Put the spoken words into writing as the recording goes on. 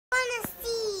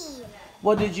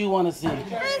What did you want to see? I want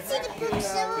to see the poop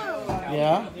soon.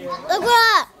 Yeah? Look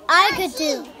what I could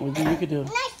do. What do you could do?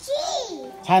 Let's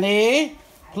see. Honey,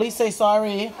 please say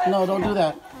sorry. No, don't do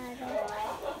that.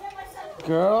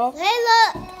 Girl. Hey,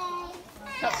 look.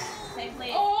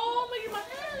 Oh, look at my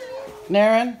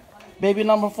hand. Naren, baby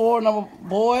number 4,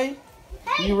 boy.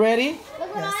 You ready?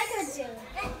 Look what I could do.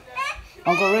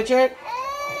 Uncle Richard?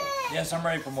 Yes, I'm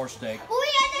ready for more steak.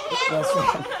 That's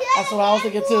right. That's what I was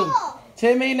thinking too.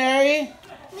 Timmy, Nary,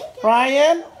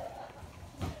 Brian.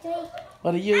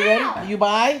 What are you ready? Are you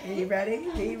by? You ready?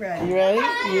 You ready? You ready?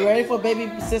 You ready for baby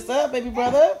sister, baby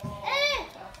brother?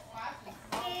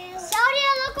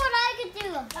 Sonia, look what I could do.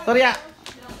 Soria.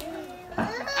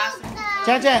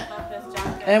 Chan Chan.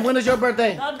 And when is your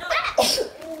birthday?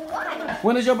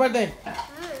 When is your birthday?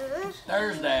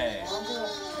 Thursday.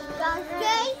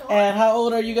 And how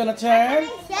old are you gonna turn?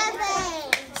 7.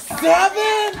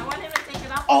 7?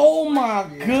 Oh my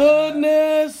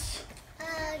goodness.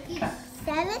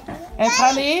 7? And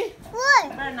Honey?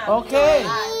 What? Okay.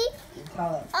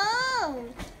 Oh.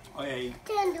 Oh, yeah.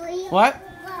 What?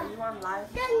 You want live?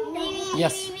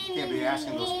 Yes. You can't be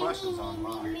asking those questions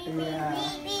online. Yeah.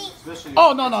 Especially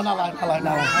Oh no, not live.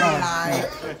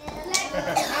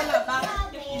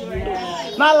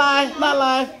 Not live. Not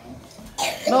live.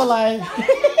 No live.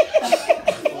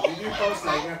 if you do post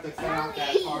that, you have to cut out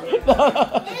that part.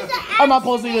 I'm not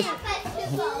posting this.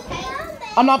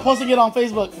 I'm not posting it on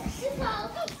Facebook.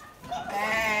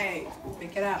 Hey,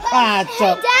 pick it up. Ah,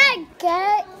 Chuck.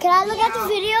 Dad, can I look at the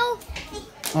video?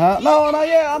 No, not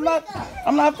yet.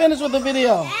 I'm not finished with the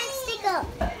video. And stick up.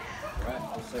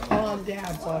 Calm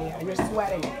down, Sonia. You're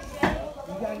sweating. You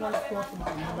gotta go to school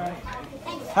tomorrow, right?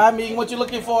 Hi, Megan. What you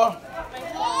looking for?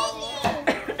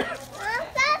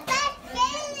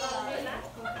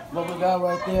 What we got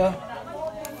right there?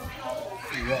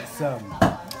 We got some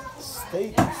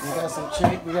steak. We got some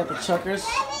chick. We got the Chuckers.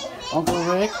 Uncle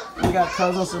Rick. We got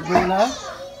cousin Sabrina.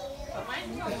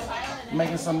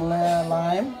 Making some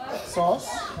lime sauce.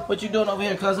 What you doing over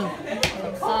here, cousin?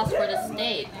 Sauce for the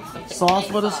steak. Sauce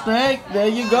for the steak. There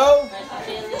you go.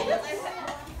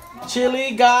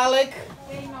 Chili, garlic,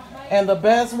 and the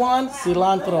best one,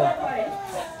 cilantro.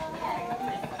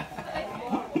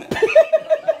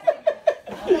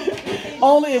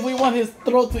 Only if we want his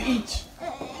throat to eat.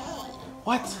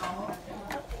 What?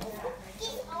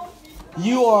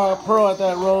 You are a pro at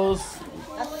that, Rose.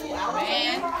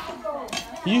 Man,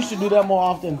 You should do that more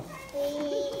often.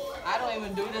 I don't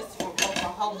even do this for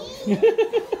home.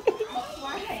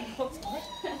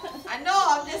 I know,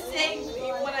 I'm just saying,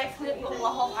 when I clip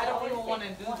Oklahoma, I don't even want to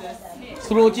do this.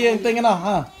 Screw you and thinking, huh?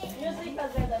 I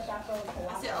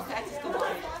said, okay, I just go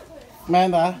on.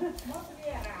 Manda.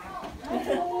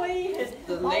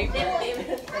 The labor.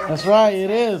 That's right, it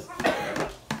is. Why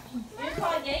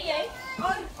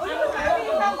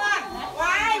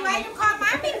you call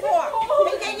mommy for?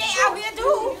 Hey, out here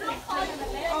too.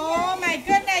 Oh my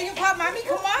goodness, you call mommy?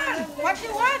 Come on. What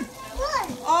you want?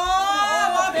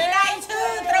 Oh, mommy nice too.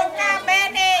 Throw car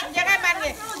bandage.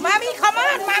 Mommy, come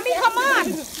on. Mommy, come on.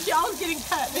 Y'all getting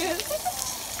cut, man.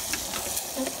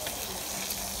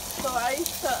 So I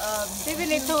used to, Give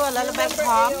it to a little bit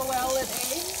calm. AOL and A.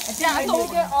 Yeah, I used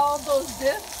to get all those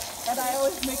discs, and I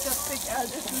always make up fake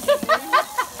addresses.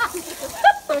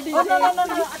 Oh,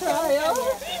 no. Trial.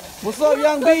 What's up,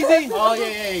 young BZ? Oh,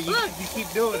 yeah, you keep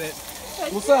doing it.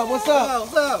 What's up? What's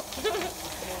up?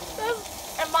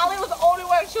 And Molly was the only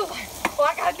one. She was like, "Oh,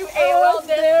 I gotta do AOL."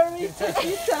 Very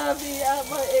savvy at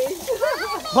my age.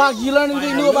 Bog, you learn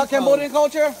anything new about Cambodian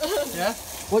culture? Yeah?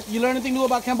 What, you learn anything new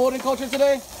about Cambodian culture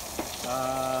today?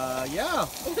 Yeah.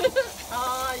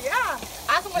 Yeah.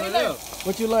 Ask him what you learned.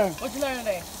 What you learn? What you learned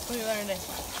today? What you learned today?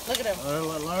 Look at him.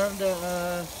 Learn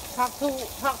to, Talk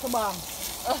to mom.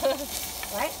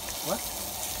 Right? What?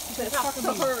 He said talk to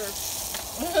her.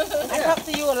 I talk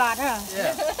to you a lot, huh?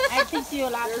 yeah. I teach you a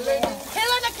lot today. Hey,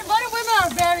 look, the Cambodian women are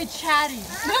very chatty.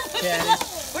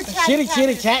 We're chatty.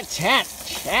 Chitty, chat.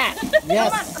 Yes. No,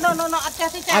 I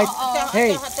just think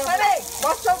Hey,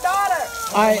 What's your daughter?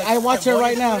 I watch her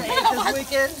right now. This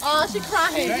weekend? Oh, she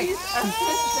crying.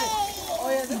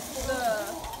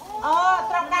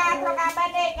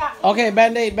 Okay,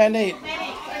 Band-Aid.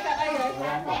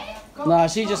 Nah,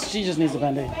 she just needs a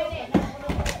Band-Aid.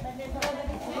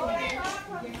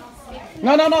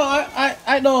 No,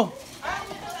 I know.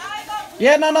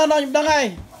 Yeah, no, don't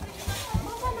I?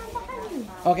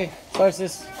 Okay, sorry,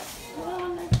 sis.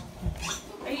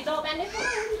 Are you done, Bandit?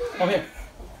 Okay,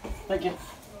 thank you.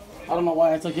 I don't know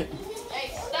why I took it. Hey,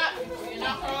 stop. You're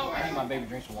not going over. I need my baby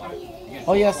drink some water.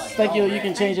 Oh yes, thank you. You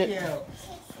can change it. You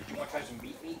want to try some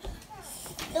beef meat?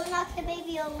 Don't knock the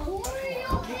baby over.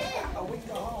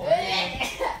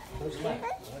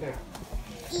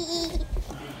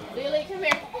 Lily, come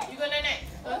here. You go in there.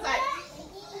 Go inside.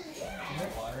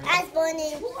 I was born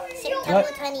in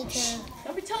September 22.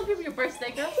 Don't be telling people your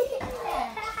birthday, girl.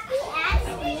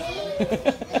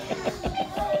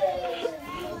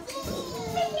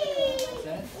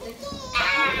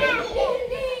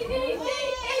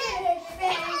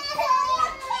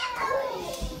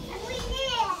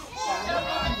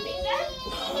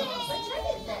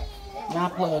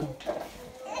 Not plug.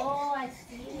 Oh, I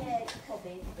see it. Oh,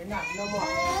 baby. They're not, no more.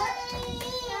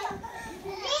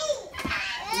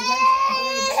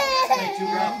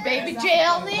 Baby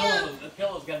jail now. The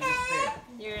pillow's gonna disappear.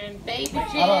 You're in baby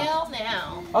jail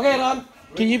now. Okay, Don.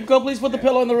 Can you go please put the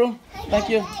pillow in the room? Thank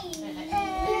you.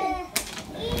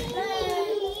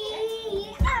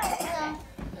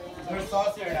 There's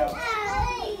sauce here now.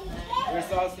 There's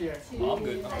sauce here. Oh, I'm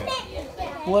good. I'm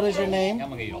good. What is your name? I'm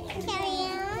gonna eat all this.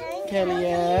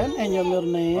 Kellyanne. And your middle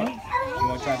name? You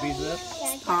wanna try a piece of this?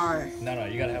 Star. No,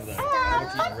 you gotta have the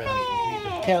red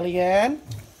meat. Kellyanne.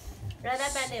 Red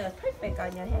band was perfect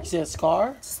on your head. You said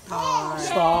Scar? Star.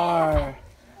 Star.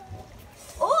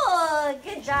 Oh,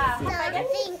 good job.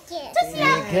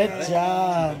 Yeah, good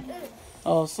job.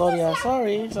 Oh, sorry.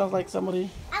 Sorry. Sounds like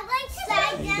somebody. I'm going to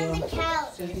slide down the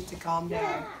couch. You need to calm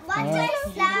down. Watch me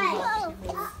slide.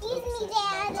 Excuse me,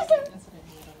 Dad.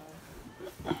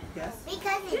 Yes?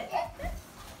 Because it.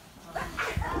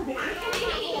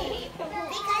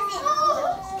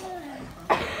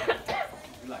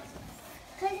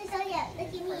 Because it's all yeah. Look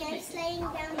at me, I'm sliding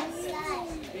down the slide.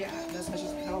 Yeah, that's what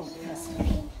she's called. Yes.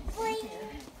 Boing.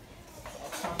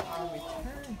 Our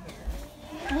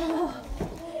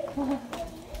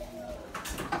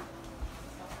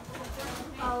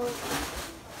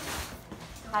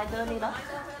return here.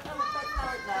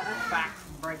 Back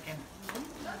breaking.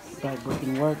 Back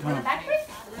breaking work, huh?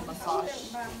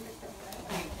 Massage.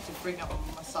 To bring up a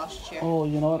massage chair. Oh,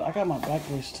 you know what? I got my back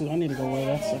brace too. I need to go wear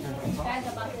that sucker.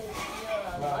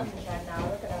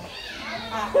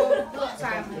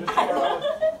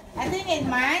 I think in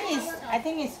mine is. I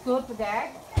think it's good for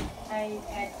that.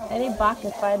 Any Bach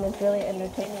is fine. It's really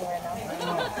entertaining right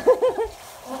now.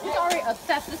 He's already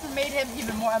obsessed. This has made him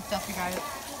even more obsessed, you guys.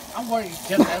 I'm worried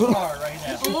just as hard right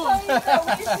now. We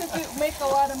used to make a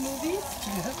lot of movies.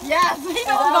 Yes, we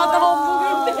know about the whole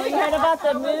movie thing. You heard about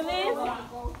the movies?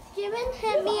 Jimmy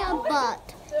hit me a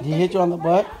butt. He hit you on the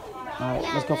butt? Alright,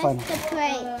 let's go find him. That's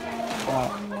great.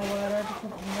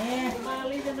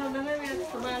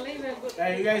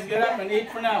 Hey, you guys get up and eat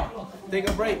for now. Take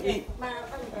a break, eat.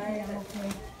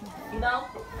 You know?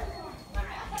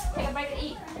 Take a break and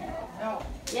eat. No.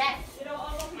 Yes.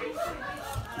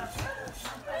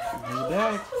 He's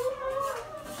back.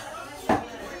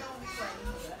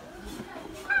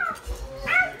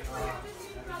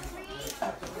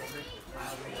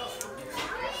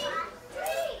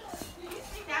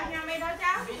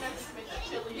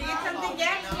 You get something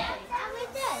yet?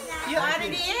 You already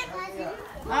did?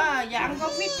 Oh, yeah, I'm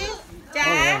gonna feed you. Ja,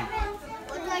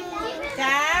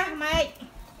 Ja, mate.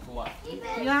 For what?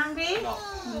 You hungry?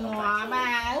 Ngọt bà.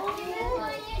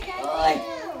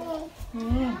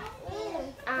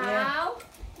 Ow.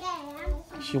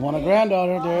 She want a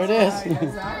granddaughter. There it is. She's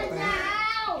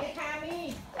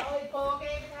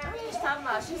talking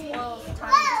about she's a little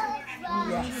tiny.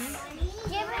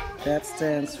 That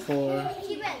stands for.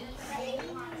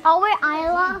 Oh, wait,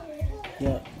 Isla.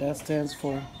 Yeah, that stands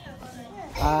for.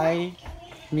 I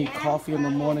need coffee in the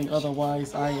morning.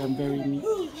 Otherwise, I am very meat.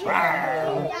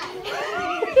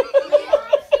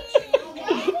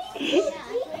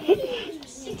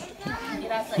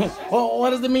 Well, what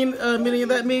does the meaning of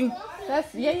that mean?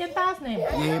 That's Ta's name.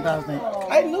 Yeah, that was name.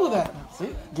 I knew that.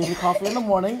 See, give me coffee in the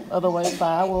morning. Otherwise,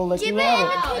 I will let you have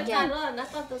it. I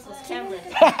thought this was Cameron.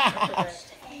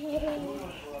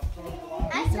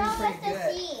 I saw what to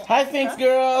see. Hi, thanks,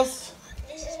 girls.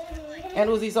 And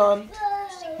Uzi's on.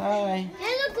 Hi.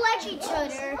 They look like each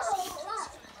other.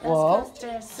 Well,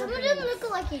 Some of them look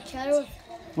like each other.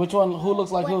 which one? Who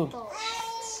looks like who?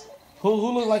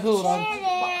 Who looks like who? Don?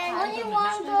 Only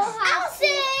one girl. I'll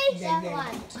say that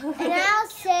one. And I'll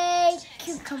say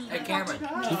cucumber. Hey, Cameron.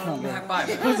 Cucumber. High five.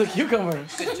 Who's a cucumber?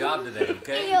 Good job today,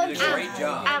 okay? You did a great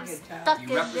job. I'm stuck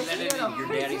You represented your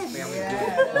daddy's family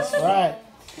good. That's right.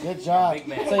 Good job. Big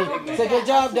man. Say good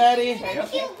job, Daddy.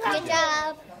 Good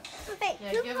job.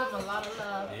 Yeah, give him a lot of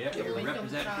love. Yep, you're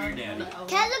representing for your daddy.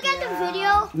 Can I look at the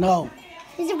video? No.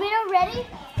 Is the video ready?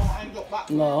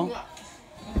 No.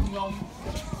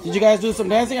 Did you guys do some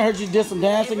dancing? I heard you did some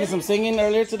dancing and some singing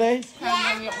earlier today.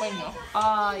 Yeah.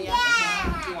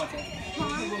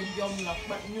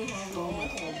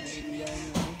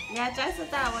 Yeah. Yeah, Jess with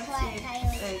that one too.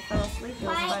 They fell asleep.